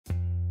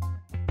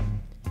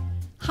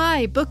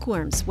Hi,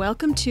 bookworms.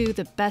 Welcome to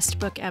The Best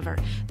Book Ever,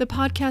 the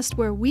podcast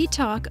where we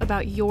talk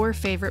about your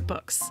favorite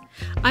books.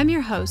 I'm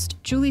your host,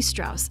 Julie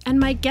Strauss, and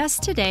my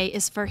guest today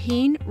is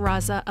Farheen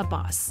Raza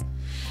Abbas.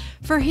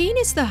 Farheen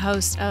is the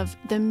host of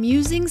The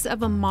Musings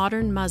of a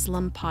Modern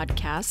Muslim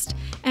podcast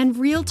and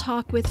Real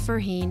Talk with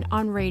Farheen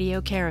on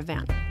Radio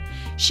Caravan.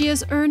 She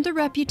has earned the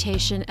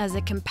reputation as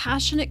a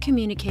compassionate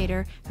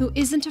communicator who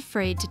isn't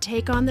afraid to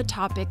take on the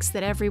topics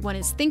that everyone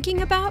is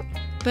thinking about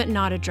but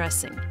not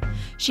addressing.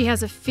 She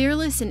has a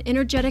fearless and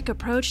energetic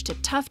approach to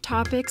tough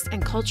topics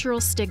and cultural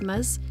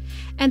stigmas,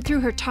 and through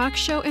her talk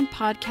show and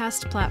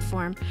podcast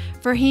platform,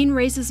 Farheen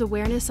raises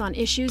awareness on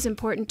issues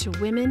important to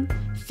women,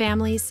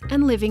 families,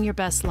 and living your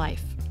best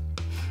life.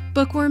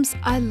 Bookworms,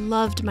 I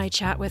loved my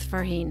chat with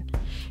Farheen.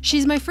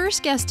 She's my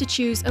first guest to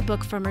choose a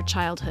book from her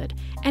childhood,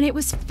 and it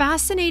was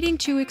fascinating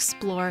to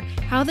explore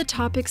how the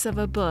topics of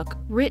a book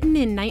written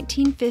in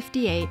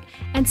 1958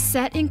 and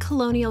set in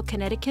colonial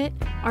Connecticut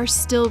are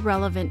still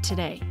relevant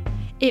today.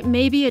 It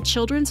may be a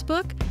children's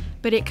book,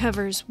 but it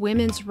covers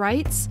women's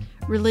rights,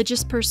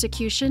 religious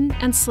persecution,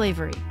 and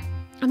slavery.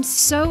 I'm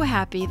so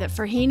happy that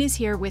Farheen is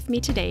here with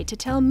me today to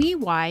tell me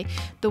why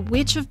The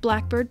Witch of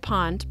Blackbird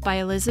Pond by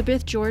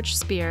Elizabeth George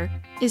Speare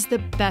is the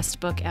best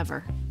book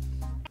ever.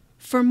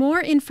 For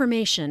more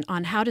information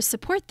on how to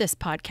support this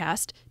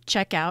podcast,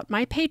 check out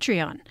my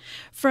Patreon.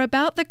 For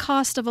about the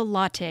cost of a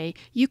latte,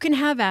 you can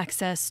have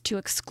access to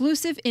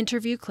exclusive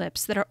interview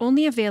clips that are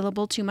only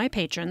available to my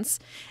patrons,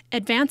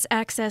 advance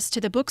access to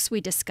the books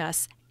we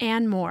discuss,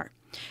 and more.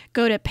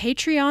 Go to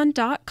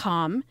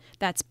patreon.com,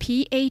 that's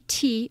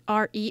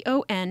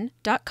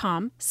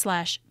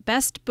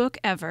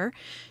patreon.com/bestbookever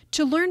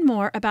to learn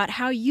more about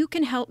how you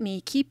can help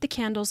me keep the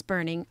candles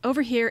burning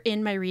over here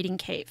in my reading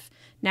cave.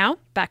 Now,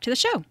 back to the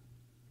show.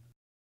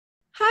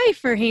 Hi,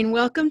 Farheen.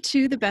 Welcome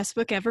to the Best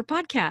Book Ever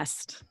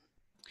podcast.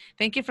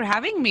 Thank you for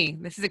having me.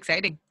 This is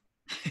exciting.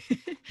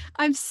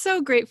 I'm so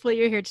grateful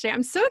you're here today.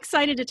 I'm so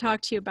excited to talk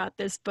to you about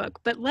this book,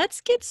 but let's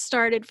get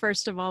started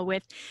first of all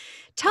with,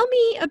 tell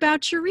me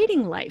about your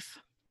reading life.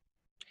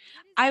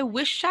 I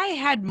wish I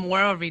had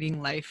more of a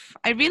reading life.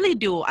 I really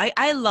do.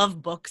 I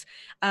love books.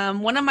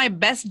 One of my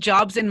best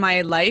jobs in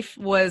my life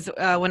was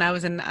when I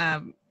was in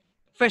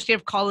first year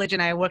of college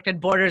and I worked at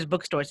Borders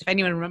bookstores, if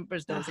anyone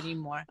remembers those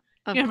anymore.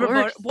 Of You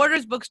remember course.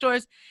 Borders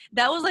bookstores?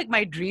 That was like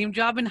my dream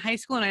job in high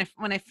school. And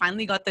when I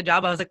finally got the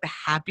job, I was like the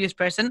happiest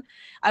person.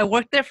 I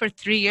worked there for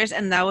 3 years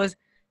and that was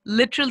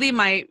literally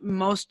my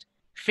most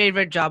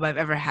favorite job I've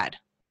ever had.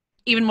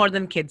 Even more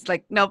than kids.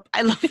 Like, nope,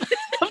 I love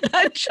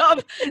that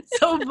job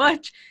so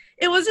much.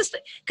 It was just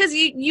because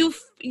you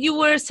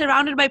were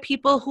surrounded by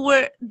people who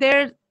were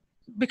there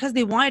because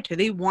they wanted to.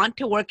 They want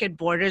to work at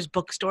Borders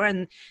bookstore,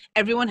 and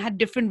everyone had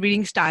different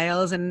reading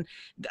styles. And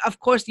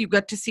of course, you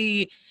got to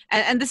see.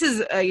 And this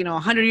is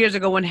 100 years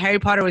ago when Harry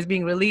Potter was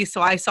being released.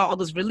 So I saw all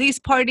those release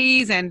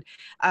parties and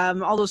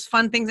all those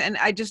fun things, and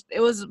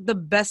it was the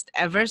best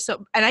ever.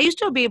 So, and I used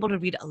to be able to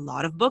read a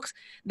lot of books.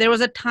 There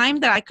was a time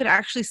that I could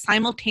actually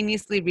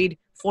simultaneously read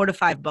 4 to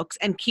 5 books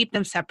and keep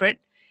them separate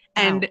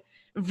and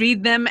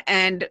read them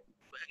and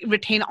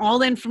retain all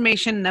the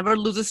information, never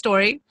lose a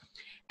story.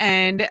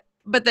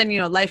 But then,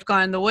 life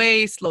got in the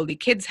way, slowly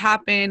kids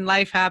happened,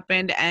 life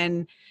happened.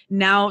 And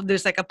now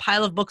there's like a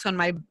pile of books on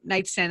my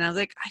nightstand. I was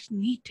like, I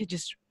need to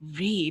just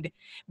read.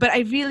 But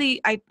I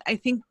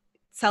think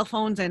cell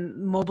phones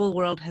and mobile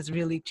world has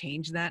really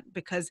changed that,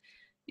 because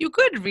you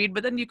could read,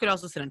 but then you could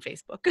also sit on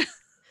Facebook.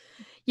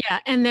 Yeah,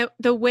 and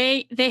the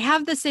way they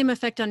have the same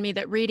effect on me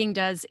that reading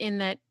does, in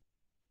that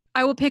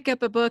I will pick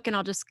up a book and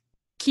I'll just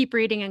keep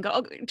reading and go,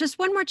 oh, just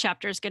one more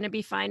chapter is going to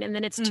be fine. And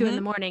then it's 2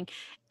 a.m.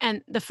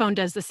 and the phone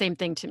does the same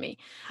thing to me.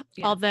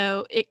 Yeah.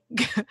 Although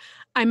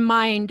I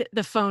mind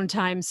the phone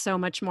time so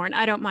much more. And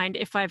I don't mind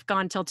if I've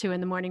gone till 2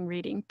 a.m.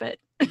 reading, but.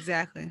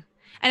 Exactly.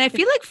 And I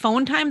feel like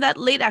phone time that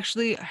late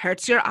actually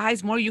hurts your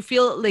eyes more. You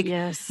feel like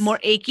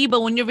more achy,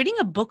 but when you're reading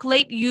a book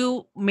late,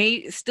 you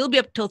may still be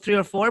up till 3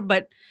 or 4,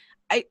 but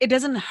it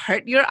doesn't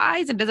hurt your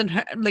eyes. It doesn't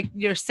hurt, like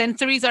your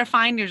sensories are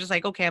fine. You're just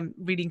like, okay, I'm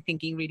reading,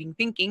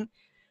 thinking.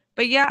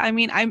 But yeah, I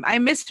mean, I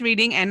miss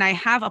reading, and I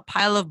have a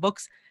pile of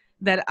books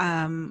that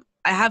I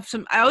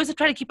always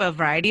try to keep a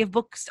variety of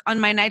books on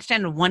my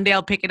nightstand, and one day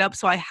I'll pick it up.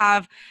 So I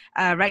have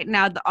right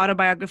now the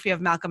Autobiography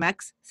of Malcolm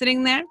X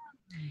sitting there.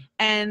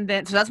 And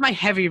then, so that's my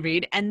heavy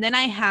read. And then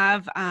I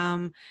have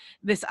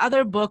this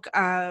other book,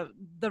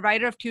 the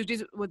writer of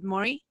Tuesdays with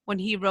Morrie, when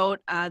he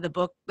wrote the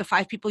book, The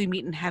 5 People You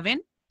Meet in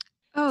Heaven.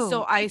 Oh,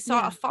 so I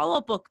saw a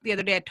follow-up book the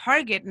other day at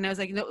Target, and I was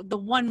like, the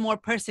one more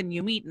person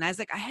you meet. And I was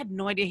like, I had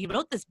no idea he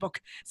wrote this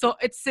book. So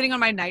it's sitting on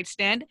my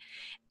nightstand.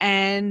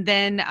 And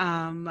then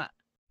I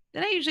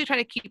usually try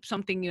to keep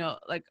something,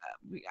 like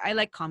I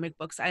like comic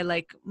books. I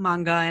like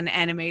manga and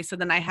anime. So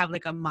then I have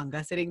like a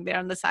manga sitting there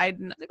on the side.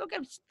 And I'm like, okay,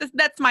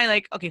 that's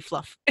my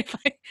fluff.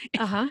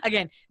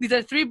 Again, these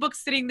are 3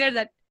 books sitting there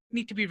that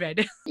need to be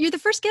read. You're the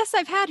first guest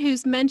I've had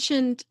who's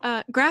mentioned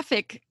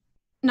graphic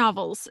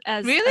novels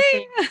as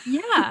really?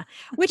 Yeah,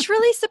 which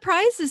really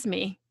surprises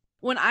me.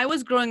 when I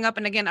was growing up,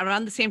 and again,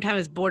 around the same time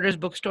as Borders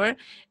Bookstore,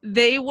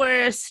 they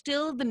were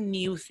still the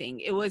new thing.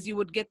 It was, you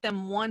would get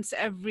them once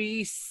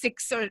every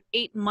 6 or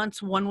 8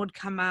 months, one would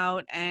come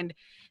out, and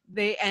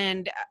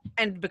and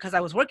because I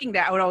was working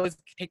there, I would always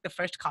take the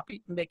first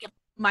copy and make it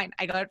mine.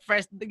 I got it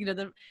first,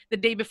 the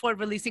day before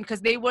releasing,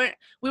 because the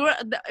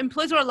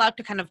employees were allowed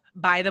to kind of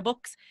buy the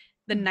books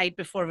the night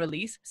before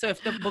release. So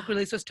if the book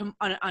release was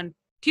on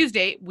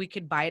Tuesday, we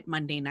could buy it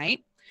Monday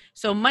night.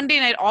 So Monday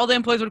night, all the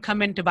employees would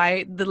come in to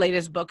buy the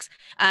latest books.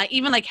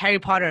 Even like Harry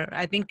Potter.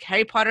 I think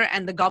Harry Potter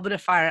and the Goblet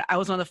of Fire, I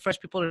was one of the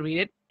first people to read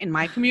it in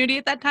my community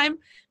at that time,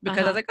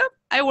 because I was like, oh,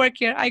 I work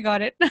here. I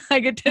got it. I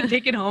get to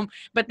take it home.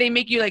 But they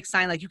make you like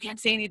sign, like you can't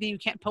say anything. You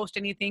can't post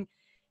anything.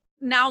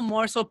 Now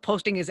more so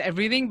posting is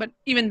everything, but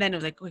even then it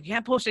was like, we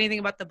can't post anything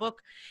about the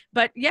book.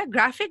 But yeah,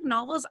 graphic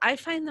novels, I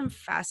find them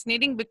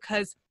fascinating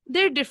because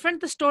they're different.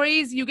 The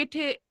stories, you get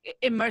to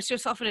immerse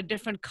yourself in a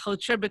different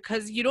culture,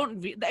 because you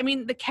don't I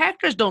mean, the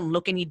characters don't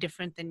look any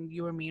different than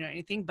you or me or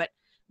anything, but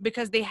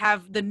because they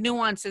have the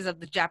nuances of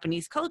the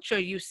Japanese culture,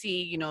 you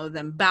see,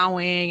 them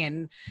bowing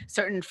and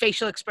certain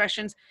facial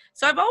expressions.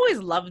 So I've always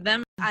loved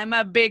them. I'm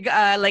a big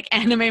like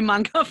anime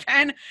manga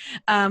fan.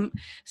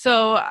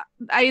 So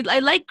I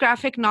like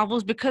graphic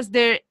novels because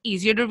they're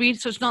easier to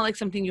read. So it's not like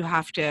something you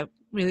have to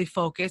really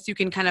focus. You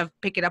can kind of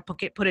pick it up,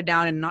 put it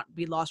down, and not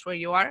be lost where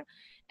you are.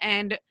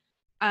 And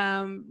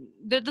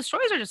the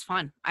stories are just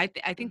fun. I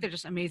think they're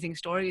just amazing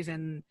stories,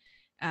 and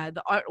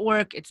the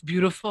artwork, it's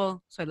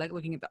beautiful. So I like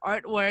looking at the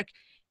artwork.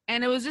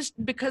 And it was just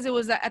because it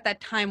was at that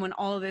time when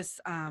all of this,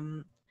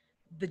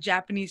 the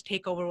Japanese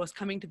takeover was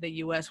coming to the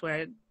US,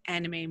 where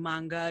anime,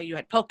 manga, you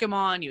had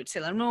Pokemon, you had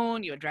Sailor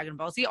Moon, you had Dragon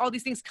Ball Z, all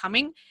these things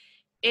coming.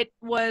 It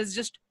was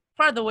just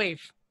part of the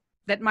wave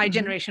that my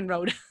generation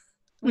rode.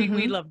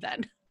 We loved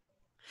that.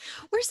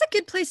 Where's a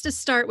good place to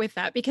start with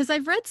that? Because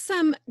I've read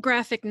some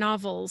graphic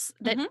novels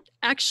that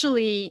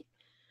actually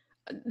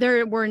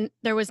there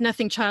was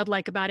nothing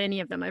childlike about any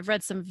of them. I've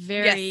read some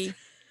very,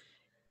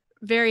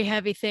 very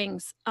heavy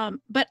things.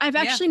 But I've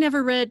actually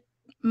never read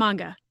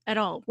manga at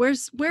all. Where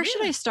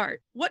should I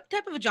start? What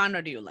type of a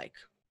genre do you like?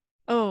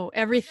 Oh,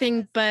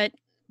 everything but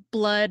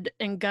blood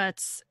and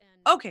guts.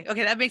 Okay,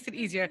 that makes it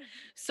easier.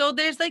 So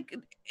there's like,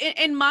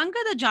 in manga,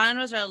 the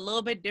genres are a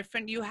little bit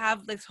different. You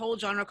have this whole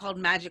genre called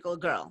magical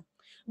girl,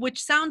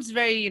 which sounds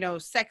very,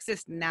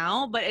 sexist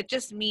now, but it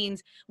just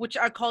means, which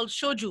are called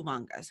shoujo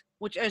mangas,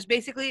 which is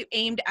basically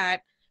aimed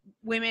at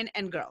women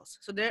and girls.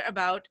 So they're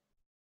about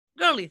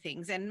girly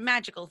things and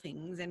magical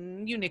things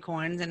and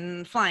unicorns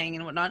and flying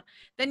and whatnot.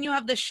 Then you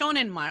have the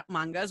shonen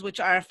mangas, which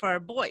are for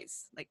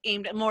boys, like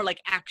aimed at more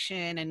like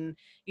action and,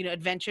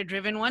 adventure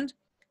driven ones.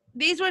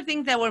 These were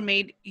things that were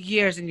made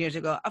years and years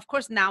ago. Of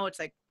course, now it's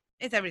like,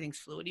 everything's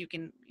fluid.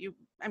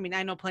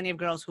 I know plenty of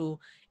girls who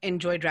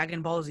enjoy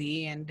Dragon Ball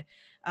Z and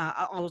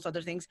all those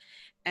other things,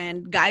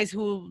 and guys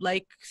who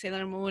like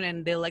Sailor Moon,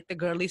 and they like the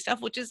girly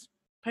stuff, which is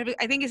perfect.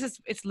 I think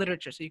it's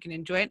literature, so you can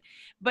enjoy it.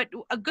 But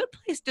a good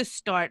place to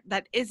start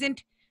that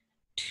isn't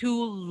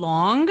too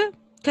long,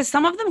 because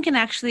some of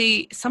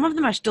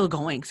them are still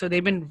going. So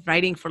they've been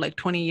writing for like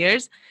 20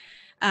 years,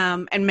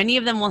 and many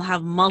of them will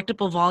have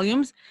multiple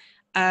volumes.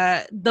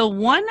 The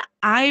one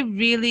I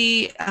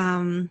really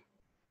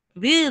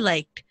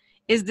liked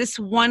is this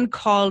one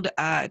called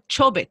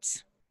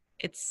Chobits.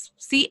 It's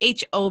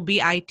Chobits,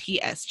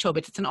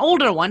 Chobits. It's an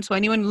older one, so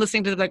anyone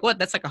listening to it like, what?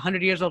 That's like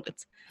 100 years old.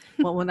 It's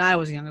when I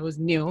was young, it was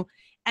new.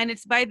 And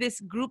it's by this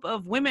group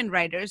of women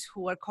writers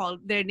who are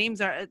called, their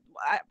names are,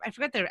 I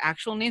forget their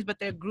actual names, but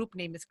their group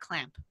name is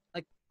Clamp,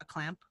 like a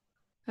clamp.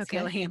 Okay.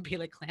 C-L-A-M-P,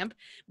 like clamp.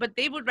 But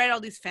they would write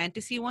all these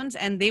fantasy ones,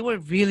 and they were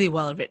really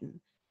well written.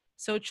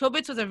 So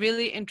Chobits was a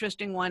really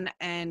interesting one,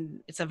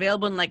 and it's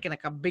available in like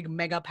a big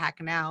mega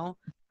pack now.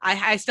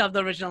 I still have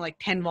the original like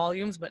 10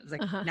 volumes, but it's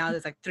like now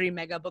there's like 3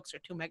 mega books or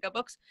 2 mega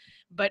books.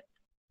 But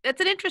that's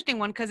an interesting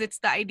one, because it's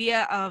the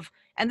idea of,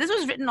 and this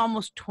was written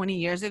almost 20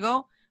 years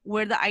ago,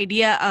 where the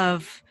idea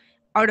of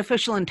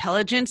artificial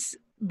intelligence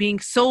being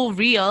so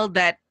real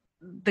that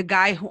the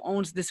guy who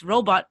owns this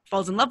robot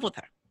falls in love with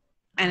her.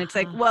 And it's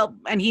like, well,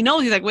 and he's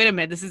like, wait a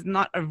minute, this is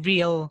not a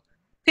real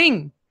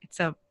thing.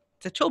 It's a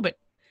Chobit.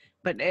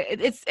 But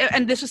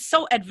and this was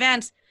so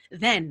advanced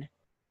then.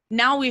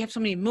 Now we have so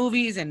many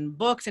movies and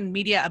books and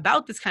media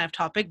about this kind of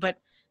topic, but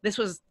this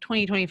was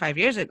 25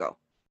 years ago.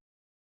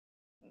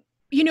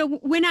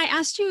 When I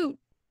asked you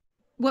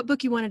what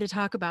book you wanted to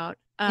talk about,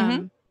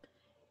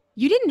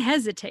 you didn't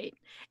hesitate.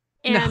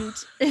 And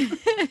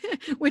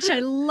which I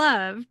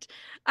loved.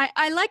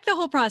 I like the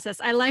whole process.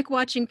 I like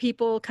watching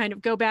people kind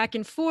of go back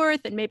and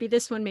forth, and maybe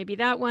this one, maybe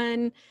that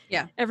one.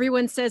 Yeah.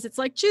 Everyone says it's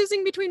like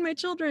choosing between my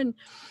children.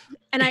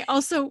 And I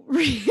also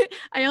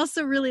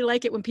really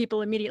like it when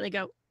people immediately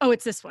go, oh,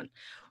 it's this one,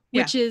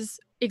 which is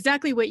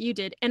exactly what you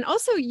did. And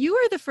also, you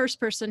are the first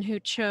person who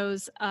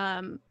chose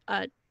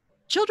a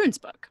children's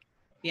book.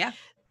 Yeah.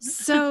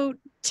 So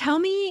tell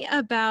me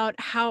about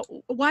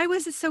why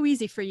was it so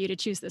easy for you to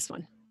choose this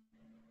one?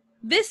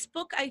 This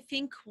book, I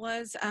think,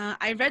 was,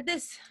 I read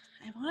this,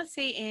 I want to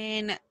say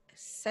in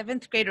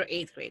seventh grade or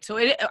eighth grade. So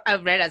I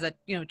read as a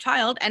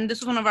child, and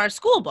this was one of our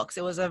school books.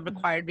 It was a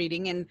required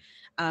reading in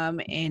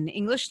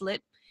English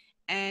lit,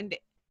 and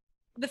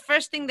the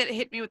first thing that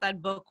hit me with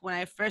that book when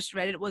I first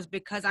read it was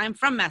because I'm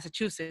from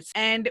Massachusetts,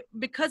 and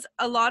because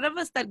a lot of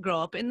us that grow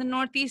up in the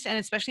Northeast and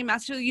especially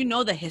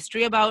Massachusetts, the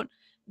history about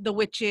the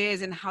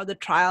witches and how the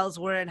trials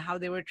were and how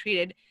they were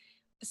treated.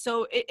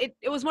 So it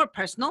was more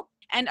personal.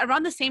 And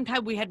around the same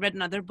time, we had read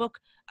another book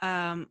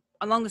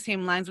along the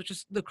same lines, which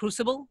is The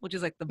Crucible, which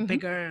is like the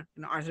bigger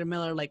Arthur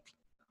Miller, like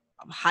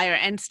higher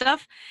end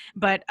stuff.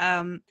 But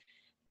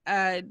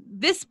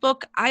this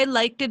book, I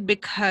liked it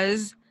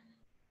because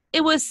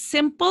it was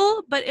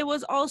simple, but it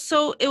was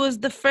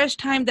the first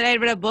time that I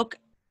read a book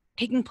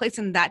taking place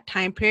in that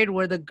time period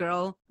where the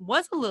girl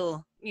was a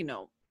little,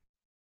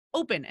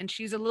 open, and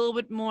she's a little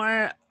bit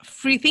more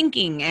free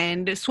thinking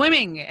and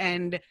swimming,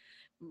 and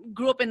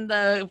grew up in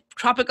the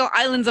tropical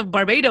islands of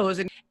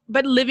Barbados,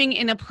 but living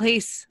in a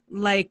place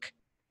like,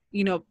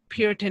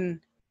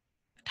 Puritan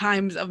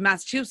times of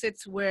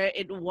Massachusetts, where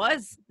it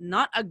was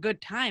not a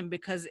good time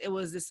because it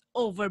was this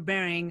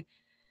overbearing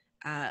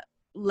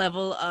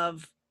level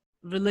of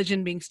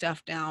religion being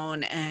stuffed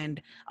down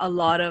and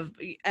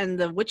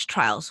the witch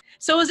trials.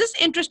 So it was just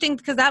interesting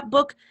because that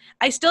book,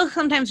 I still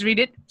sometimes read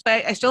it.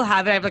 I still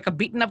have it. I have like a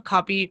beaten up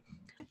copy.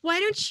 Why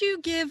don't you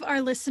give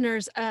our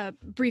listeners a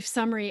brief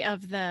summary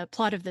of the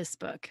plot of this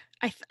book?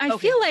 I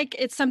feel like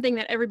it's something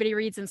that everybody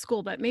reads in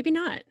school, but maybe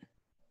not.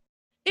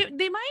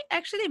 They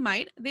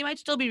might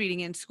still be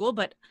reading in school,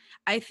 but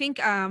I think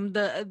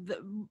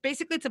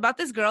basically it's about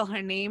this girl.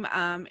 Her name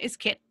is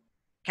Kit.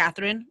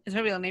 Catherine is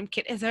her real name.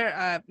 Kit is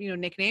her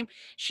nickname.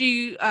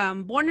 She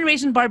born and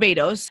raised in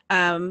Barbados,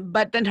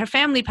 but then her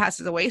family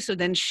passes away, so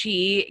then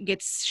she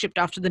gets shipped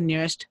off to the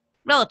nearest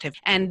relative.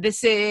 And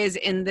this is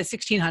in the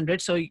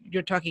 1600s, so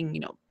you're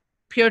talking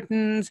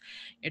Puritans.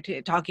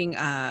 You're talking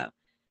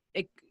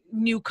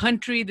new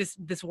country.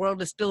 This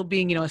world is still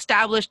being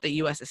established. The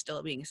U.S. is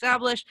still being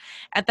established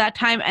at that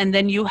time. And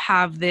then you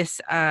have this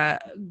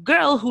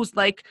girl who's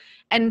like,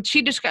 and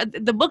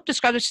the book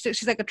describes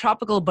she's like a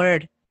tropical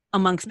bird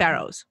among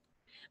sparrows,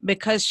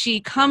 because she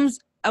comes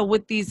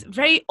with these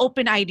very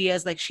open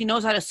ideas. Like, she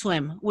knows how to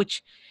swim,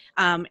 which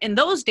in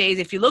those days,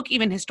 if you look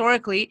even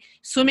historically,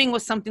 swimming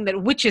was something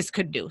that witches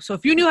could do. So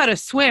if you knew how to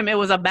swim, it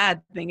was a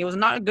bad thing. It was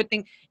not a good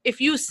thing. If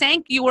you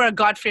sank, you were a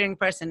God-fearing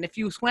person. If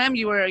you swam,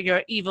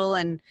 you're evil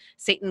and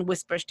Satan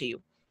whispers to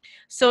you.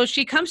 So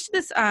she comes to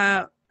this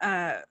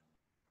to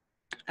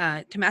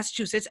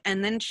Massachusetts,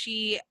 and then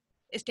she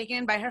is taken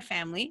in by her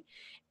family,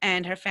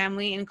 and her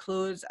family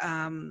includes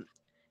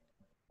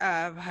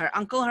her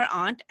uncle, her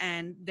aunt,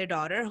 and their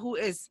daughter, who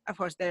is, of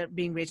course, they're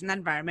being raised in that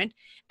environment.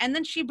 And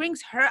then she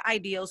brings her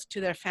ideals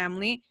to their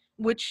family,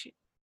 which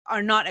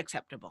are not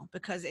acceptable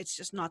because it's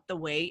just not the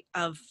way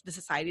of the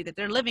society that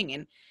they're living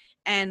in.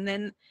 And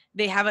then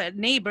they have a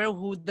neighbor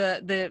who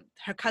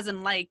her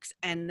cousin likes,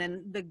 and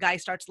then the guy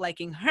starts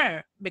liking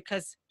her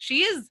because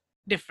she is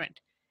different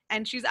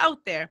and she's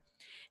out there.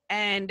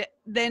 And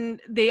then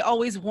they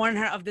always warn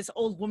her of this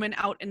old woman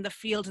out in the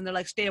fields, and they're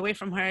like, stay away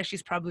from her,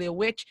 she's probably a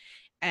witch.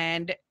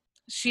 And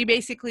she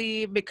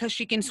basically, because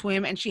she can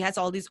swim and she has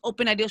all these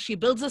open ideas, she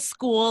builds a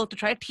school to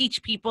try to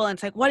teach people. And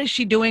it's like, what is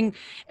she doing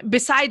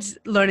besides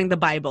learning the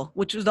Bible,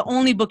 which was the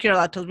only book you're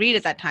allowed to read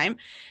at that time?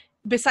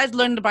 Besides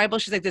learning the Bible,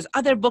 she's like, there's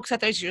other books out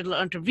there you should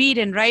learn to read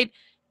and write.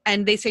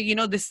 And they say,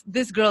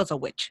 this girl is a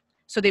witch.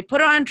 So they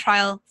put her on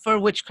trial for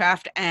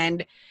witchcraft.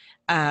 And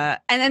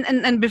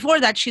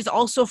before that,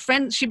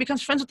 she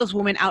becomes friends with this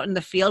woman out in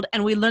the field.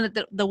 And we learn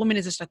that the woman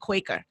is just a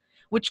Quaker,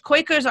 which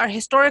Quakers are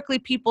historically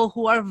people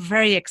who are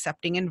very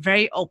accepting and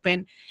very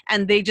open,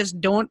 and they just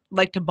don't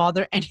like to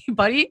bother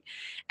anybody.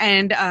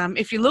 And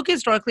if you look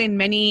historically in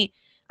many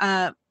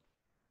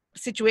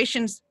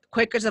situations,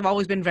 Quakers have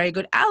always been very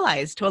good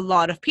allies to a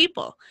lot of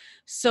people.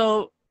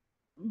 So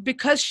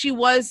because she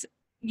was,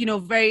 a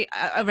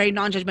very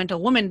non-judgmental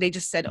woman, they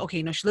just said,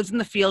 okay, she lives in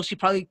the field. She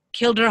probably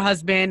killed her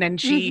husband, and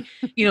she,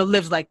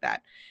 lives like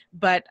that.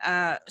 But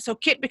so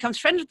Kit becomes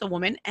friends with the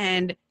woman,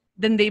 and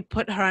then they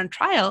put her on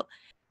trial.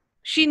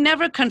 She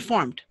never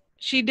conformed.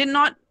 She's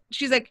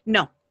like,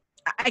 no,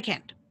 I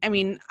can't. I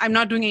mean, I'm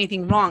not doing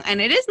anything wrong.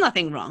 And it is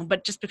nothing wrong,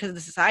 but just because of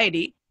the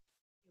society,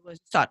 it was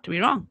thought to be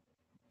wrong.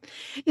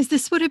 Is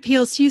this what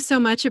appeals to you so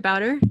much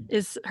about her?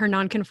 Is her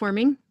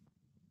non-conforming?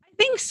 I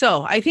think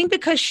so. I think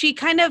because she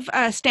kind of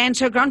stands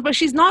her ground, but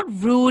she's not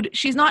rude.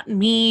 She's not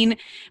mean,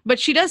 but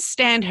she does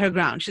stand her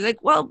ground. She's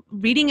like, well,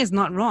 reading is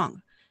not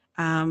wrong.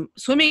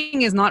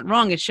 Swimming is not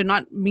wrong. It should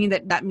not mean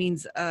that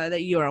means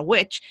that you're a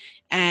witch.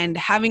 And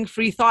having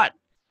free thought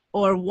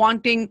or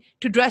wanting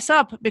to dress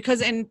up,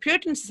 because in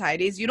Puritan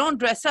societies, you don't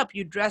dress up.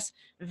 You dress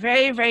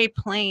very, very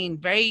plain,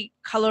 very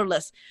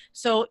colorless.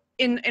 So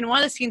in one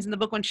of the scenes in the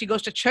book, when she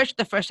goes to church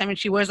the first time and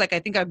she wears like, I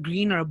think a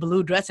green or a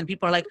blue dress, and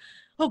people are like,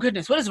 oh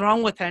goodness, what is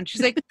wrong with her? And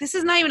she's like, this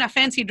is not even a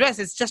fancy dress.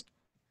 It's just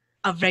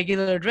a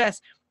regular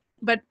dress.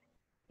 But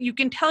you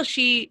can tell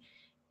she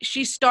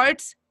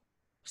starts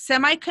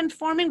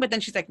semi-conforming, but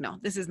then she's like, no,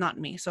 this is not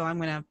me. So I'm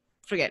going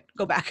to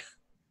go back.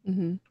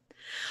 Mm-hmm.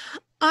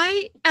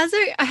 I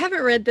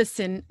haven't read this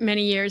in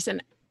many years,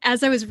 and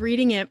as I was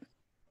reading it,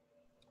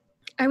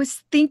 I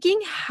was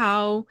thinking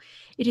how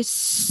it is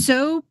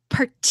so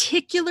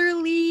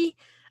particularly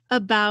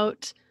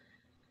about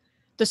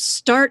the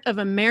start of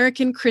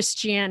American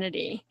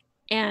Christianity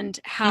and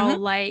how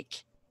the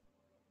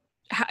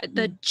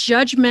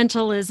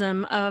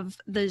judgmentalism of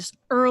these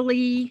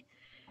early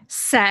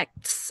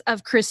sects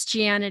of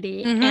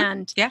Christianity.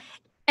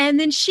 And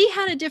then she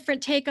had a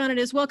different take on it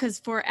as well, because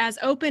for as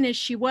open as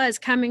she was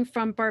coming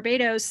from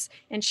Barbados,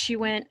 and she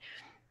went,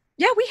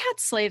 yeah, we had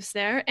slaves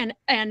there,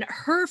 and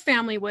her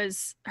family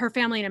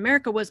in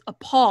America was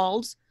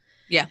appalled.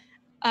 Yeah.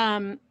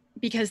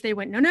 Because they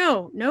went,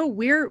 no,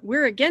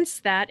 we're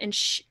against that.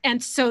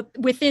 And so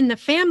within the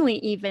family,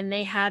 even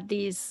they had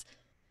these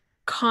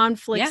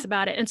conflicts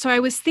about it. And so I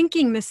was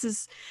thinking, this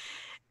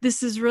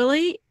is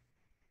really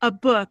a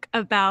book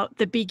about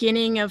the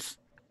beginning of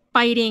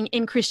fighting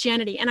in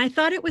Christianity. And I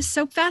thought it was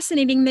so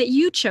fascinating that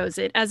you chose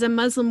it as a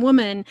Muslim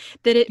woman,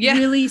 that it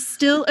really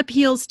still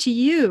appeals to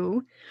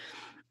you.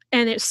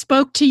 And it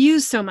spoke to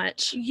you so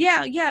much.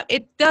 Yeah,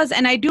 it does.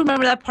 And I do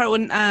remember that part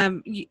when,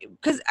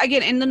 because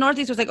again, in the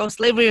Northeast, it was like, oh,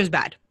 slavery was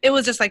bad. It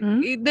was just like,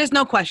 there's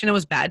no question it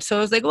was bad. So it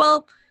was like,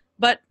 well,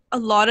 but a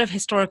lot of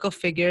historical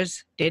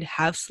figures did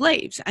have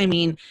slaves. I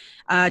mean,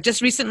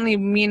 just recently,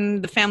 me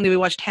and the family, we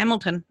watched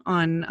Hamilton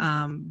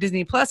on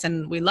Disney Plus,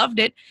 and we loved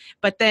it.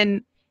 But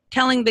then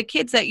telling the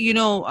kids that,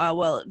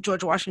 well,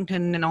 George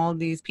Washington and all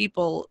these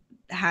people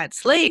had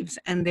slaves,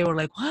 and they were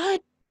like,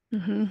 what?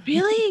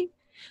 Really?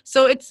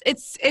 So it's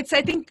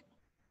I think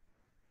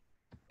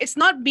it's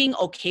not being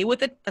okay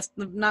with it. That's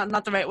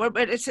not the right word,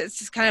 but it's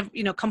just kind of,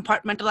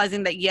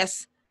 compartmentalizing that,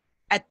 yes,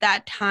 at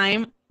that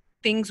time,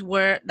 things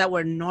that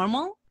were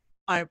normal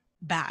are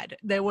bad.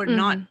 They were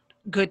not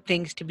good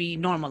things to be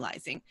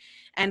normalizing.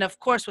 And of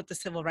course, with the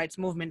civil rights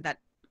movement, that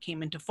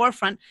came into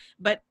forefront.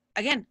 But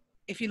again,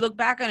 if you look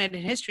back on it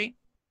in history,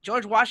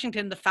 George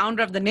Washington, the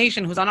founder of the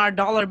nation, who's on our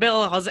dollar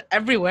bill, who's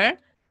everywhere,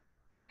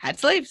 had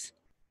slaves.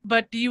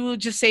 But do you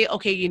just say,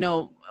 okay,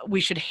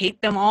 we should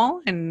hate them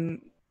all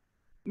and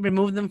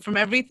remove them from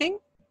everything?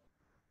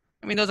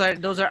 I mean,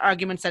 those are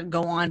arguments that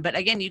go on. But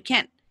again, you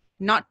can't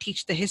not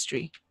teach the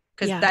history,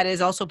 because that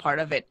is also part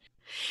of it.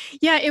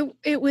 Yeah,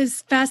 it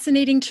was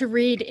fascinating to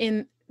read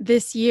in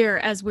this year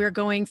as we're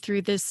going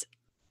through this,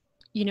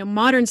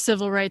 modern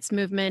civil rights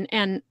movement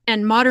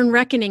and modern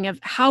reckoning of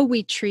how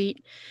we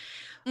treat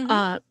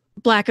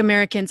Black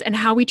Americans and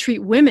how we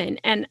treat women.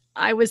 And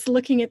I was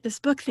looking at this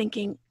book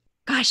thinking,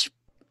 gosh,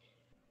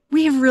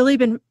 we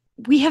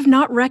have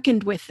not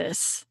reckoned with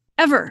this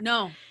ever.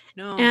 No.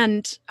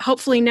 And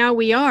hopefully now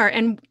we are.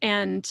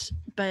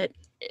 But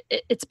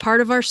it's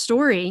part of our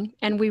story,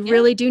 and we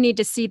really do need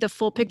to see the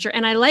full picture.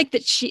 And I like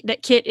that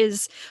Kit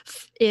is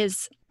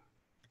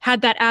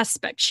had that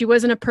aspect. She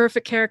wasn't a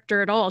perfect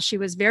character at all. She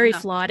was very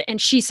flawed, and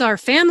she saw her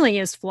family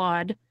as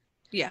flawed.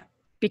 Yeah.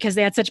 Because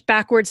they had such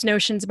backwards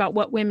notions about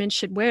what women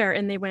should wear.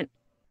 And they went,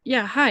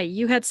 yeah, hi,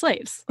 you had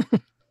slaves.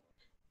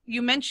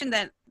 You mentioned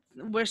that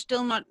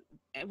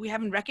we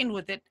haven't reckoned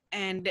with it.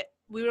 And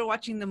we were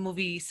watching the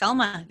movie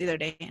Selma the other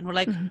day, and we're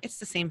like, it's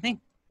the same thing.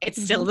 It's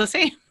still the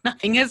same.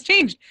 Nothing has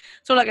changed.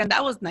 So and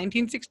that was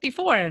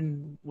 1964,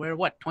 and we're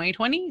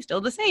 2020, still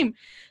the same.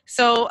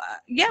 So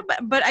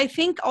but I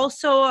think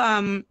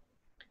also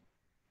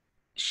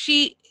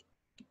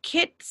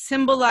Kit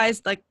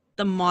symbolized like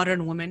the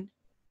modern woman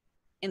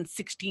in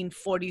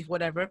 1640s,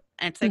 whatever.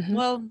 And it's like,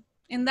 well,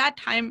 in that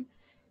time,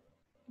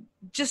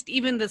 just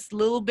even this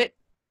little bit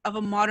of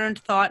a modern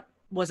thought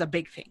was a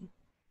big thing.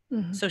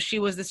 So she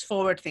was this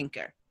forward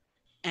thinker,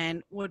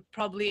 and would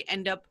probably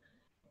end up,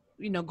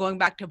 going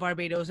back to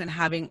Barbados and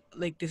having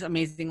like this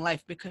amazing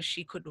life because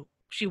she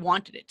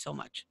wanted it so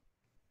much.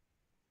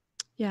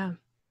 Yeah.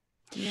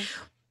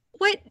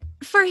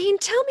 Farheen,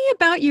 tell me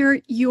about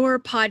your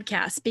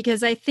podcast,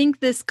 because I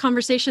think this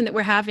conversation that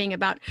we're having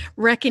about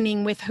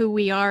reckoning with who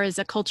we are as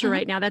a culture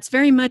right now, that's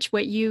very much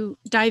what you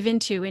dive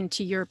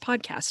into your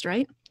podcast,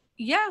 right?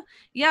 Yeah.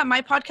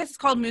 My podcast is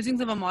called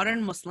Musings of a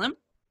Modern Muslim.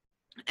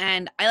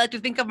 And I like to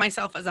think of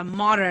myself as a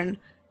modern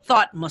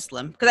thought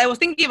Muslim, because I was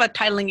thinking about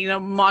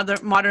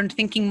titling, modern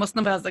thinking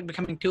Muslim, but I was like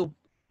becoming too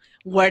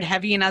word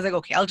heavy, and I was like,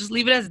 okay, I'll just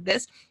leave it as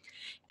this.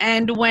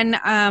 And when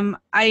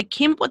I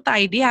came up with the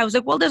idea, I was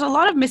like, well, there's a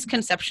lot of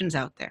misconceptions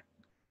out there.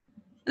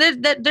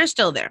 They're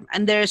still there,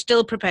 and they're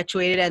still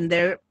perpetuated, and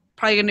they're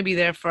probably going to be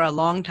there for a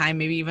long time,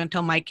 maybe even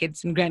until my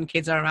kids and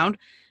grandkids are around.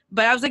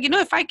 But I was like,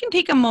 if I can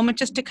take a moment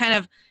just to kind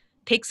of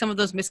take some of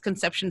those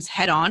misconceptions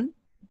head on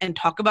and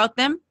talk about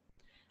them,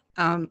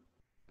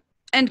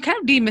 and kind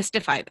of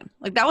demystify them.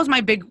 Like that was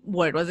my big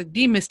word, was like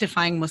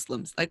demystifying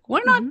Muslims. Like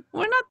we're not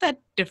that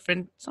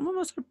different. Some of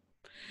us are,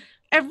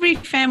 every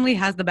family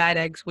has the bad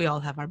eggs. We all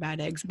have our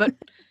bad eggs, but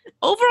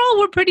overall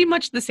we're pretty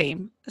much the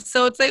same.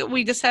 So it's like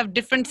we just have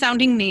different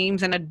sounding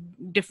names and a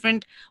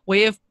different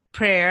way of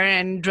prayer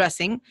and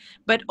dressing,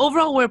 but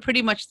overall we're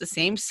pretty much the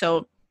same.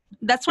 So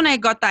that's when I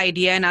got the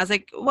idea, and I was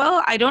like,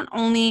 well,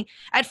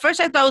 at first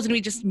I thought it was going to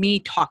be just me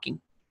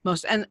talking.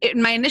 most. And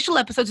in my initial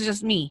episodes, it's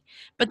just me.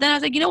 But then I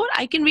was like, you know what?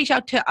 I can reach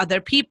out to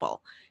other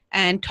people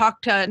and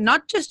talk to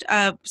not just,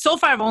 so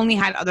far I've only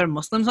had other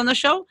Muslims on the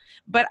show,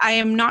 but I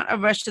am not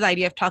averse to the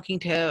idea of talking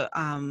to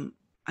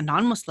a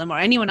non-Muslim or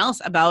anyone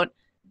else about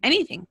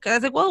anything. Because I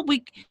was like, well,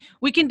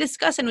 we can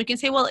discuss and we can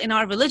say, well, in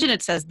our religion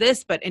it says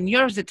this, but in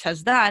yours it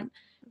says that.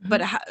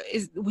 But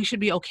we should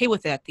be okay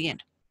with it at the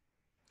end.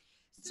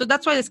 So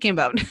that's why this came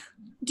about.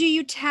 Do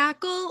you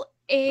tackle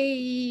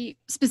a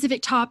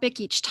specific topic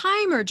each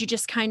time, or do you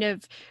just kind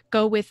of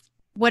go with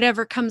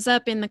whatever comes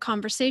up in the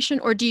conversation?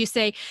 Or do you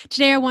say,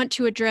 today I want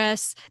to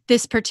address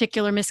this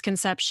particular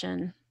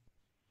misconception?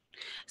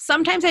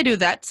 Sometimes I do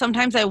that.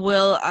 Sometimes I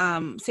will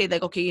say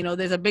like, okay, you know,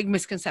 there's a big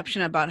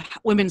misconception about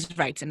women's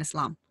rights in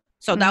Islam.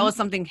 So that was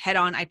something head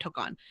on I took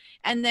on.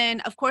 And then,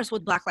 of course,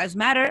 with Black Lives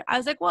Matter, I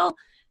was like, well,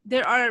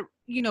 there are,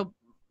 you know,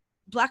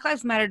 Black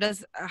Lives Matter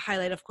does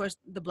highlight, of course,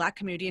 the Black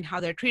community and how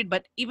they're treated.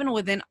 But even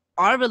within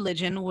our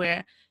religion,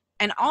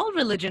 and all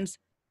religions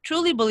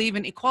truly believe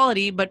in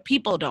equality, but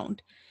people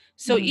don't.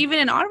 So even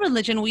in our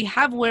religion, we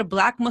have where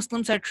Black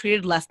Muslims are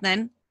treated less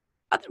than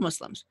other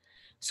Muslims.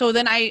 So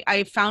then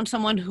I found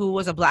someone who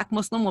was a Black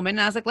Muslim woman,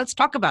 and I was like, let's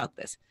talk about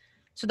this.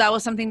 So that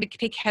was something to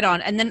take head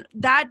on. And then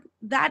that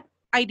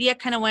idea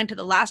kind of went to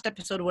the last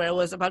episode where it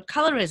was about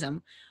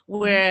colorism,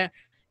 where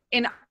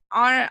in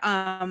our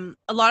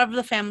a lot of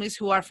the families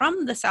who are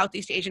from the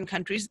Southeast Asian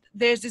countries,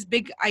 there's this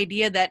big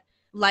idea that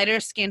lighter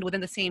skinned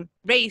within the same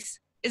race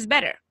is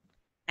better,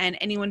 and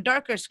anyone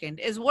darker skinned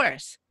is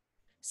worse.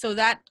 So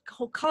that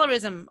whole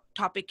colorism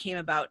topic came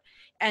about.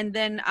 And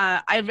then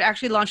I've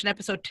actually launched an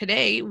episode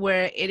today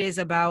where it is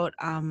about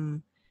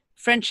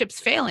friendships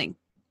failing,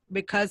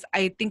 because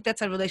I think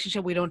that's a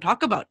relationship we don't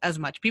talk about as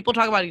much. People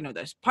talk about, you know,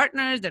 there's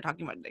partners, they're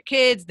talking about their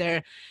kids,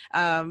 their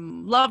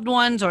loved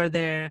ones, or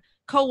their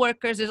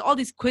coworkers. There's all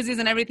these quizzes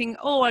and everything.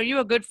 Oh, are you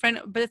a good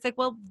friend? But it's like,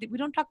 well, we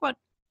don't talk about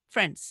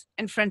friends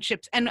and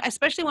friendships, and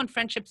especially when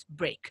friendships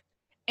break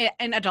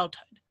in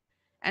adulthood.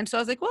 And so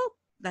I was like, well,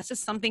 that's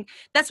just something.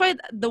 That's why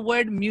the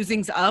word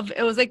musings of,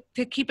 it was like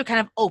to keep it kind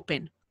of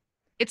open.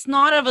 It's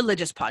not a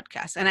religious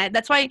podcast. And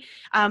that's why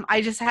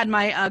I just had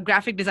my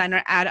graphic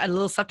designer add a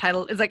little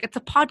subtitle. It's like, it's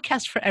a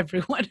podcast for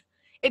everyone.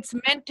 It's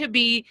meant to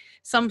be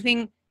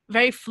something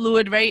very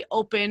fluid, very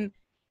open.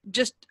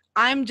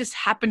 I'm just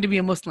happen to be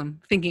a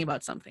Muslim thinking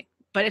about something,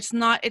 but it's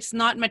not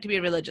meant to be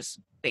a religious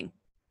thing.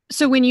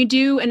 So when you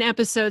do an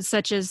episode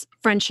such as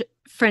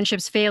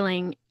friendships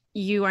failing,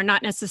 you are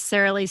not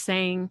necessarily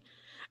saying,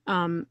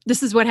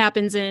 this is what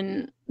happens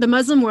in the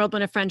Muslim world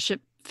when a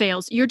friendship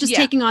fails. You're just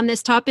taking on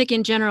this topic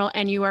in general,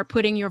 and you are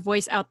putting your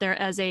voice out there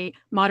as a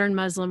modern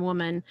Muslim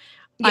woman.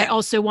 I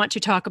also want to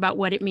talk about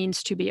what it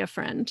means to be a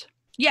friend.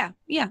 Yeah,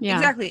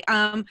 exactly.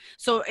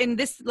 So in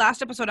this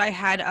last episode, I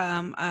had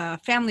a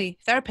family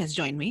therapist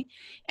join me,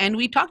 and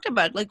we talked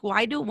about like,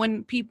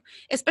 when people,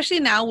 especially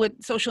now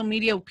with social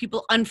media,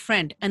 people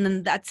unfriend, and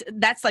then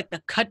that's like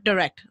the cut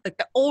direct, like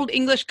the old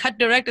English cut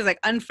direct is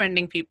like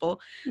unfriending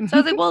people. So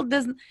I was like, well,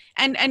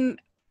 and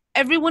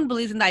everyone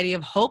believes in the idea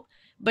of hope,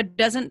 but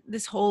doesn't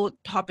this whole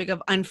topic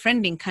of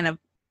unfriending kind of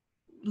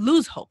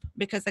lose hope?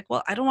 Because like,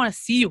 well, I don't want to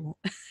see you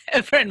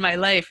ever in my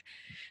life.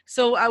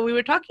 So we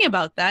were talking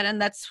about that,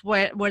 and that's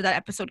where that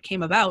episode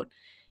came about.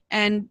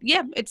 And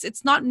yeah,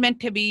 it's not meant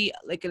to be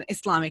like an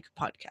Islamic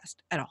podcast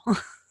at all.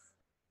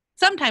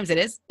 Sometimes it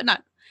is,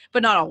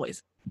 but not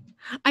always.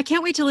 I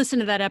can't wait to listen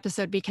to that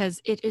episode,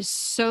 because it is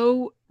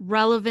so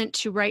relevant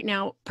to right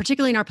now,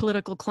 particularly in our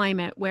political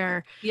climate,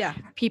 where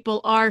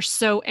people are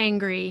so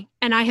angry.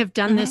 And I have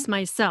done this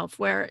myself,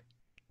 where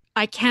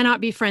I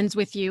cannot be friends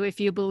with you if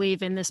you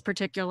believe in this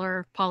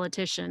particular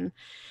politician.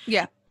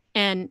 Yeah.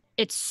 And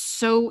it's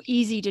so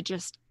easy to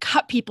just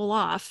cut people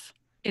off.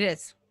 It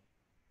is.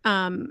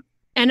 And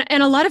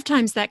a lot of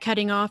times that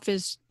cutting off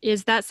is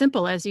that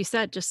simple, as you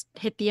said, just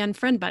hit the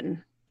unfriend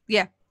button.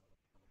 Yeah.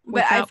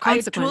 But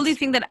I truly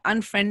think that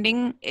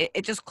unfriending,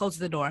 it just closes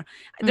the door.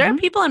 There are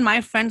people on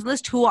my friends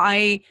list who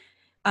I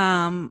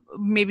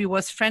maybe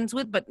was friends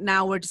with, but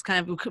now we're just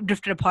kind of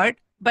drifted apart.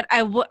 But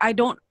I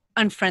don't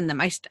unfriend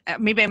them.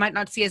 Maybe I might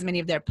not see as many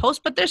of their posts,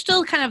 but they're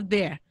still kind of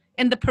there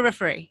in the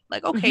periphery.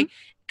 Like, okay,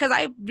 because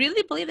I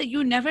really believe that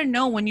you never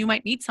know when you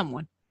might need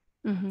someone.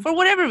 For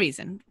whatever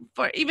reason,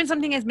 for even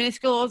something as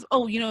minuscule as,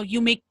 oh, you know,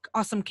 you make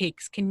awesome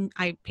cakes. Can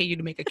I pay you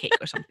to make a cake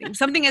or something?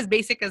 Something as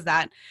basic as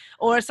that,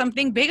 or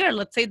something bigger.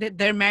 Let's say that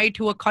they're married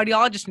to a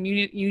cardiologist and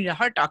you need a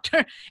heart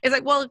doctor. It's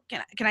like, well,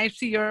 can I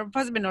see your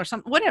husband or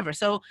something, whatever.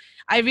 So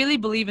I really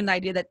believe in the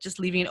idea that just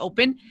leaving it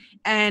open,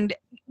 and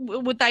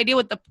with the idea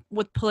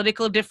with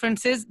political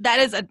differences,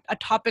 that is a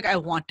topic I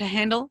want to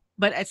handle,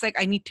 but it's like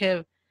I want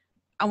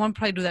to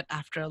probably do that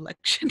after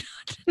election,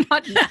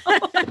 not now.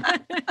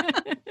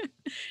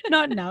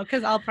 Not now,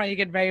 because I'll probably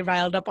get very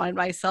riled up on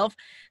myself.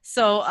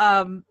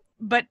 So,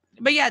 but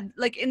yeah,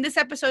 like in this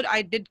episode,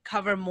 I did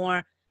cover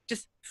more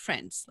just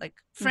friends, like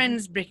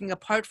friends breaking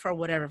apart for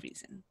whatever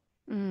reason,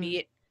 be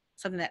it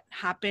something that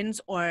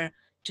happens or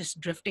just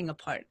drifting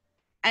apart.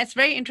 And it's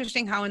very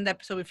interesting how in the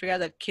episode we figure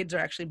out that kids are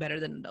actually better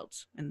than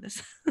adults in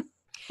this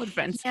with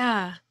friends.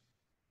 Yeah.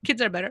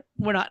 Kids are better.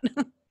 We're not.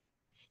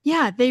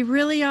 Yeah, they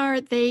really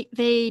are.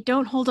 They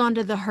don't hold on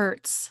to the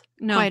hurts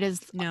No, quite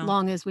as no.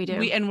 long as we do.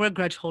 We're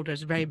grudge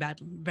holders very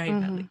badly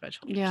grudge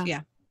holders. Yeah.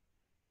 Yeah.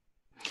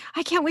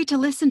 I can't wait to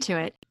listen to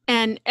it.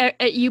 And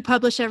you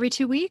publish every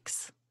 2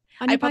 weeks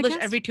on I your publish podcast?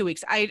 every 2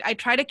 weeks. I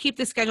try to keep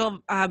the schedule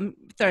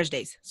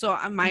Thursdays. So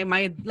my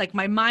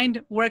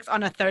mind works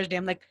on a Thursday.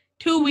 I'm like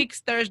 2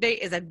 weeks Thursday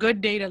is a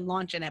good day to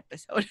launch an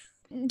episode.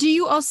 Do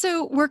you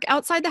also work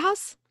outside the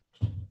house?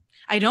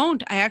 I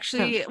don't. I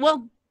actually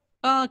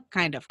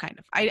kind of.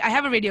 I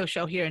have a radio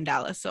show here in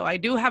Dallas. So I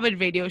do have a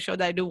radio show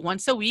that I do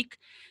once a week.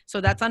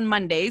 So that's on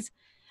Mondays.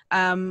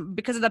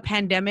 Because of the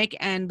pandemic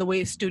and the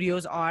way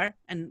studios are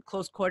and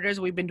close quarters,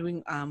 we've been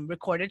doing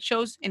recorded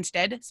shows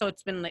instead. So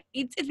it's been like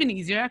it's been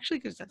easier actually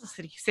because I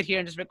sit here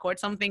and just record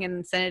something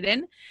and send it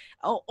in.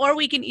 Or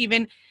we can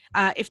even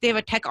if they have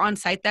a tech on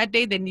site that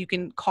day, then you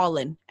can call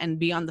in and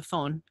be on the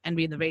phone and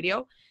be in the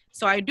radio.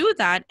 So I do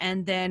that,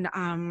 and then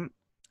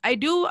I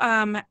do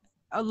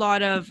a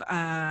lot of.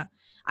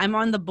 I'm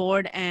on the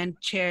board and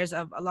chairs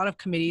of a lot of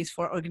committees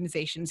for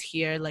organizations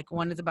here. Like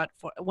one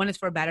is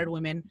for battered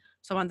women.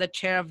 So I'm on the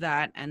chair of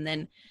that, and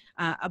then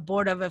a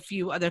board of a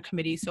few other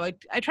committees. So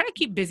I try to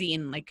keep busy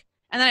and then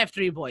I have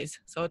 3 boys.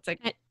 So it's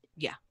like,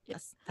 yeah,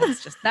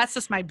 that's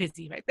just my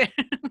busy right there.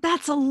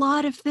 That's a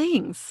lot of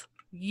things.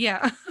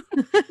 Yeah.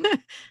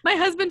 My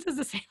husband says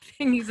the same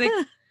thing. He's like,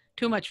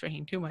 too much,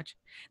 Farheen, too much.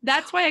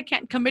 That's why I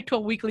can't commit to a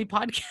weekly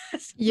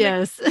podcast.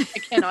 Yes. I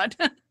cannot.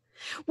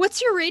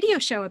 What's your radio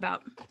show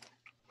about?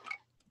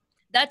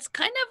 That's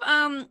kind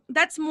of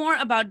that's more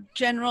about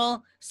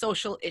general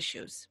social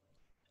issues.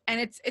 And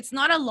it's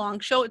not a long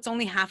show. It's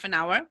only half an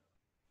hour.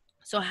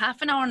 So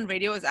half an hour on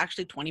radio is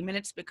actually 20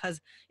 minutes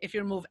because if you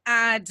remove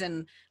ads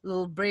and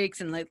little breaks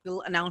and like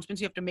little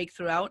announcements you have to make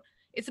throughout,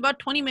 it's about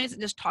 20 minutes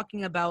just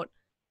talking about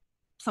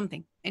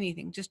something,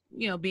 anything, just,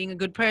 being a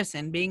good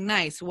person, being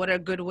nice. What are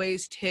good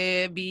ways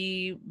to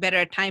be better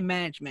at time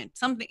management?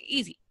 Something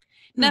easy.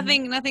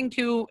 Nothing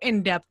too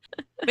in-depth.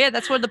 But yeah,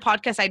 that's where the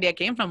podcast idea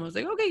came from. I was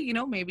like, okay,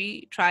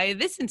 maybe try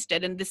this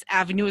instead. And this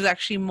avenue is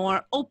actually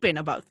more open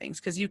about things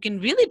because you can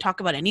really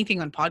talk about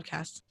anything on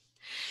podcasts.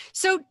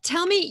 So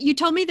you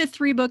told me the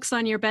 3 books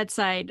on your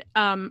bedside.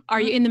 Are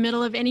you in the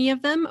middle of any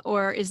of them,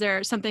 or is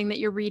there something that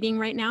you're reading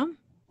right now?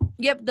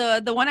 Yep.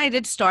 The one I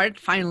did start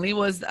finally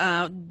was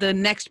The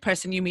Next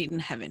Person You Meet in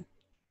Heaven.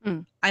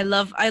 I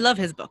love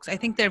his books. I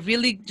think they're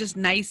really just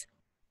nice,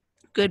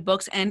 good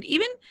books, and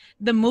even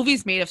the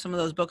movies made of some of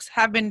those books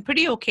have been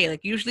pretty okay.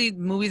 Like usually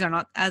movies are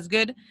not as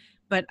good,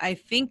 but I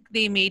think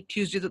they made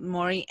Tuesdays with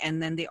Morrie,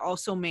 and then they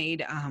also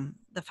made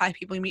The 5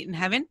 People You Meet in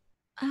Heaven.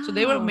 Oh. So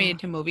they were made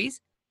into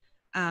movies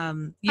years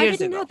ago. I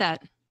didn't know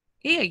that.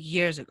 Yeah,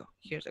 years ago,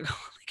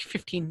 like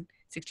 15,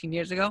 16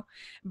 years ago.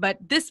 But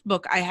this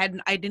book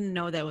I didn't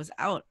know that was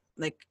out.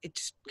 Like it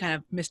just kind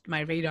of missed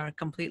my radar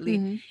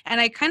completely.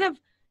 And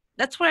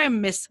that's where I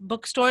miss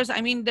bookstores.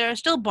 I mean, there are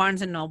still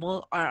Barnes and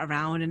Noble are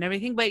around and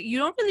everything, but you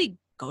don't really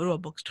go to a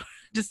bookstore.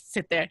 Just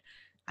sit there.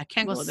 I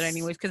can't go there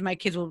anyways because my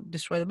kids will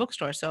destroy the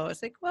bookstore. So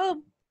it's like,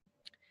 well,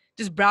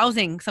 just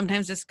browsing,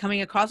 sometimes just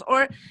coming across.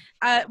 Or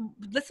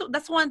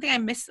that's one thing I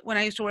miss when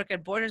I used to work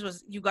at Borders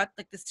was you got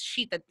like this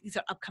sheet that these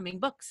are upcoming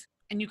books.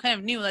 And you kind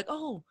of knew like,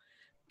 oh,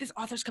 this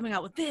author's coming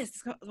out with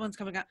this one's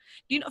coming out.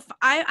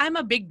 I'm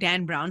a big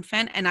Dan Brown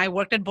fan, and I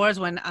worked at Borders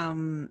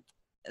when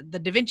the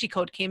Da Vinci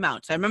Code came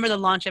out. So I remember the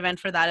launch event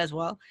for that as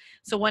well.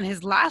 So when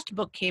his last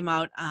book came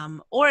out,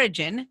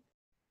 Origin,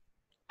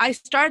 I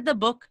started the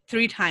book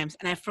 3 times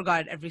and I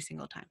forgot it every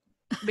single time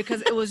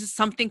because it was just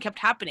something kept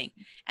happening.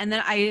 And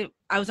then I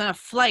was on a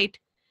flight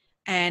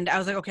and I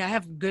was like, okay, I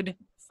have good,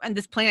 and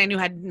this plane I knew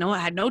had no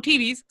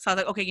TVs. So I was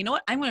like, okay, you know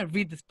what? I'm going to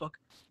read this book.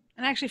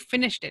 And I actually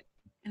finished it.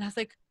 And I was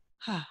like,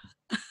 huh.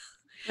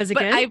 Was it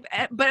good?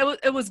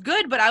 It was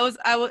good, but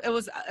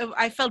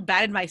I felt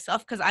bad in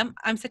myself because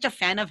I'm such a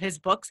fan of his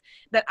books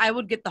that I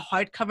would get the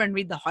hardcover and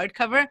read the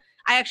hardcover.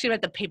 I actually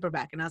read the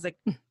paperback and I was like,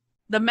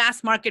 the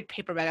mass market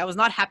paperback. I was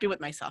not happy with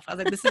myself. I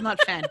was like, this is not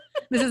fan.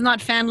 This is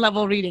not fan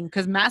level reading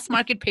because mass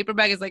market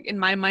paperback is like in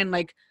my mind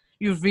like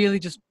you really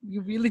just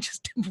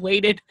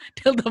waited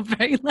till the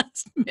very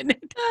last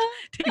minute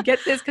to get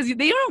this because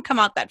they don't come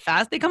out that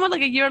fast. They come out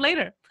like a year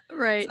later.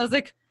 Right. So I was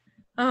like,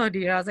 oh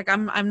dear. I was like,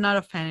 I'm not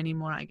a fan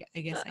anymore. I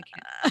guess I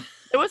can't.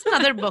 There was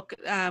another book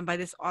by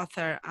this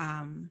author,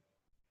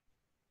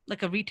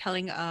 like a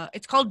retelling.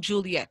 It's called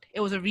Juliet.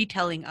 It was a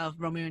retelling of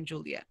Romeo and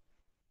Juliet.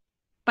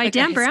 By like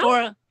Dan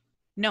Brown?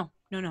 No.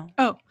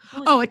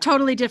 Oh, a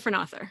totally different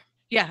author.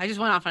 Yeah, I just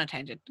went off on a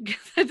tangent.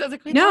 I was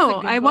like,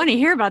 no, I want to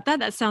hear about that.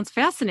 That sounds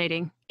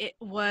fascinating. It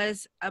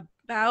was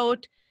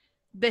about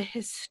the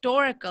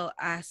historical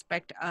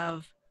aspect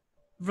of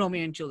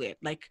Romeo and Juliet.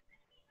 Like,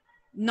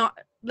 not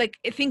like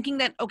thinking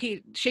that,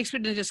 okay, Shakespeare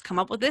didn't just come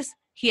up with this.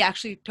 He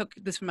actually took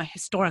this from a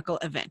historical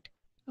event.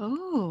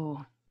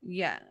 Oh.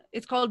 Yeah.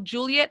 It's called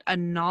Juliet, a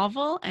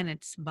novel, and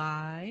it's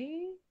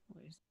by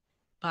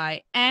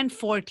Anne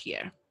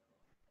Fortier.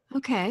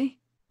 Okay.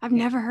 I've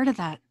never heard of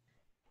that.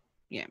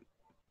 Yeah.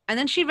 And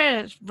then she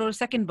wrote a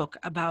second book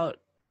about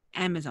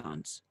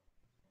Amazons.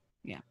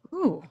 Yeah.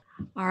 Ooh.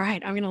 All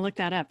right. I'm going to look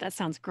that up. That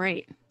sounds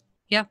great.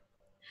 Yeah.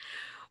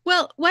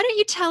 Well, why don't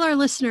you tell our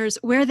listeners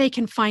where they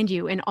can find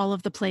you in all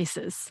of the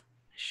places?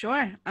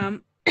 Sure.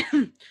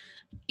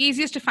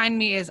 Easiest to find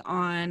me is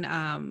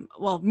on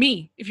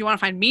me. If you want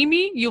to find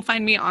me, you'll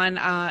find me on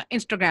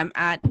Instagram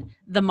at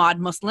the Mod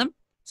Muslim.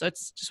 So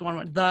it's just one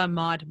word, the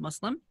Mod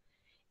Muslim.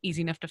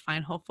 Easy enough to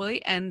find,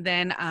 hopefully. And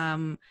then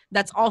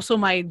that's also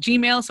my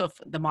Gmail, so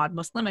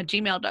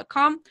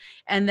themodmuslim@gmail.com.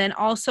 And then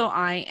also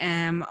I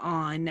am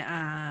on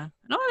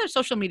no other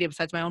social media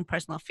besides my own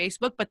personal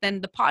Facebook, but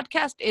then the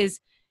podcast is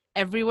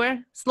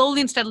everywhere.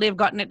 Slowly and steadily I've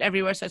gotten it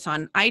everywhere. So it's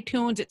on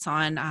iTunes, it's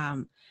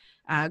on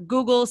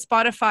Google,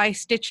 Spotify,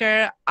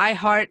 Stitcher,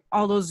 iHeart,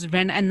 all those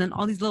and then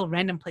all these little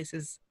random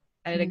places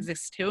that it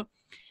exists too.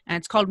 And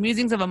it's called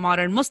Musings of a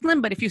Modern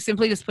Muslim, but if you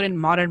simply just put in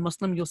Modern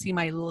Muslim, you'll see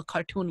my little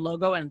cartoon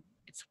logo, and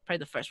it's probably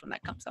the first one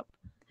that comes up.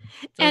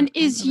 So, and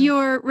is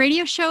your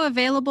radio show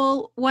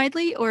available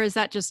widely, or is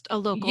that just a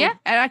local? Yeah, it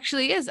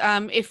actually is.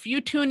 If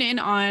you tune in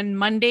on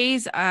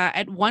Mondays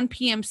at 1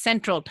 p.m.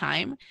 Central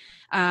Time,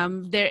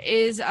 there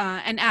is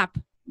an app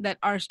that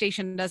our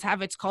station does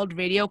have. It's called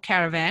Radio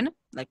Caravan,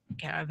 like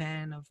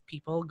caravan of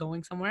people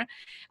going somewhere.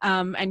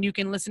 And you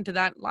can listen to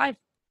that live.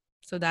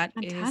 So that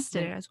is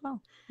there as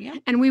well. Yeah.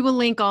 And we will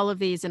link all of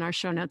these in our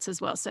show notes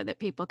as well so that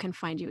people can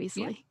find you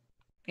easily.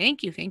 Yeah.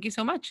 Thank you. Thank you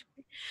so much.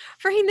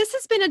 Farheen, this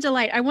has been a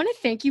delight. I want to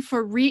thank you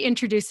for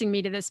reintroducing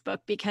me to this book,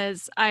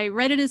 because I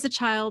read it as a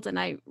child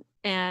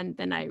and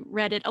then I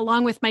read it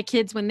along with my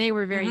kids when they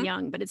were very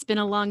young, but it's been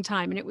a long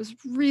time, and it was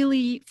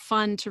really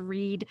fun to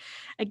read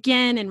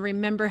again and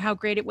remember how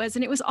great it was.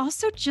 And it was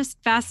also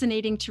just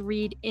fascinating to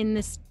read in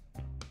this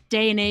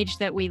day and age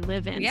that we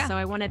live in. Yeah. So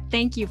I want to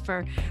thank you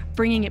for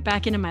bringing it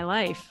back into my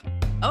life.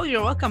 Oh,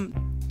 you're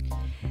welcome.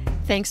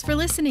 Thanks for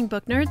listening,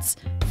 book nerds.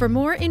 For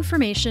more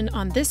information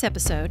on this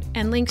episode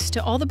and links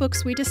to all the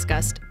books we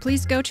discussed,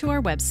 please go to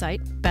our website,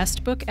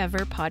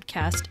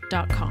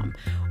 bestbookeverpodcast.com,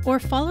 or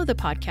follow the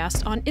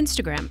podcast on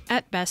Instagram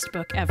at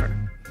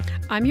bestbookever.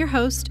 I'm your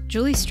host,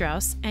 Julie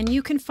Strauss, and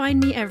you can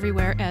find me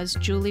everywhere as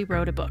Julie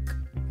Wrote a Book.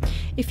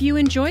 If you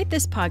enjoyed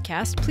this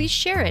podcast, please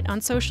share it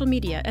on social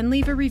media and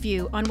leave a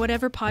review on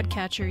whatever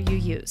podcatcher you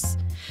use.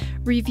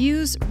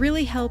 Reviews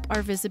really help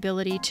our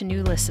visibility to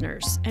new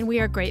listeners, and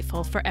we are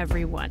grateful for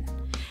every one.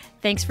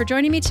 Thanks for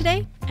joining me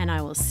today, and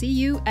I will see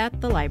you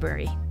at the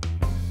library.